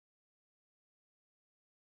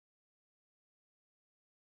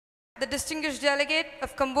the distinguished delegate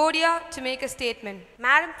of Cambodia to make a statement.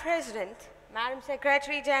 Madam President, Madam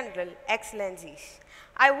Secretary General, Excellencies,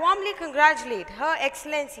 I warmly congratulate Her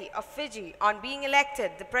Excellency of Fiji on being elected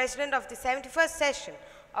the President of the 71st session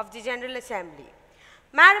of the General Assembly.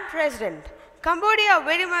 Madam President, Cambodia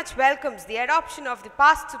very much welcomes the adoption of the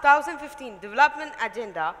past 2015 Development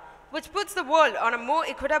Agenda, which puts the world on a more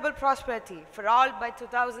equitable prosperity for all by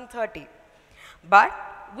 2030. But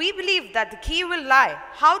we believe that the key will lie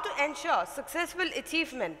how to ensure successful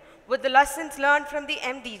achievement with the lessons learned from the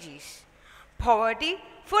MDGs. Poverty,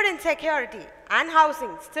 food insecurity, and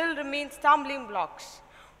housing still remain stumbling blocks.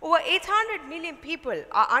 Over 800 million people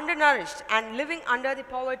are undernourished and living under the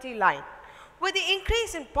poverty line. With the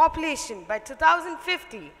increase in population by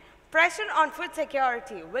 2050, pressure on food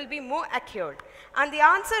security will be more acute, and the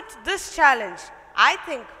answer to this challenge, I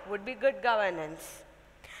think, would be good governance.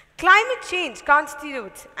 Climate change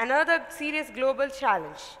constitutes another serious global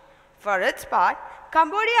challenge. For its part,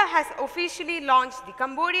 Cambodia has officially launched the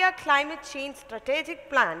Cambodia Climate Change Strategic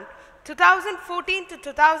Plan 2014 to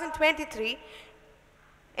 2023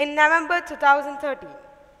 in November 2013.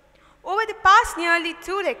 Over the past nearly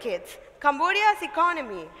 2 decades, Cambodia's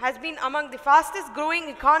economy has been among the fastest growing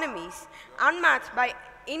economies, unmatched by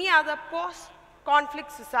any other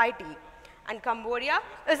post-conflict society. And Cambodia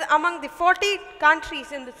is among the 40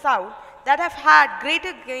 countries in the south that have had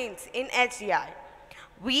greater gains in HDI.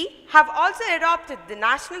 We have also adopted the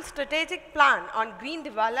National Strategic Plan on Green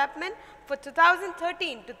Development for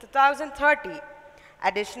 2013 to 2030.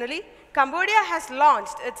 Additionally, Cambodia has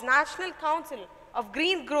launched its National Council of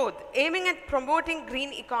Green Growth, aiming at promoting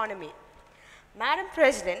green economy. Madam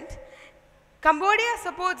President, Cambodia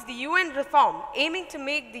supports the UN reform, aiming to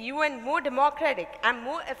make the UN more democratic and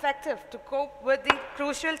more effective to cope with the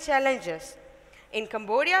crucial challenges. In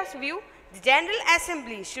Cambodia's view, the General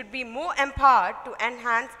Assembly should be more empowered to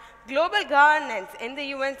enhance global governance in the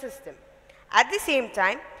UN system. At the same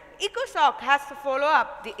time, ECOSOC has to follow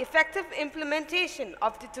up the effective implementation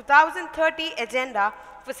of the 2030 Agenda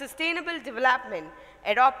for Sustainable Development,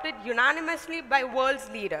 adopted unanimously by world's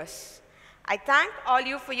leaders. I thank all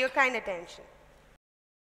you for your kind attention.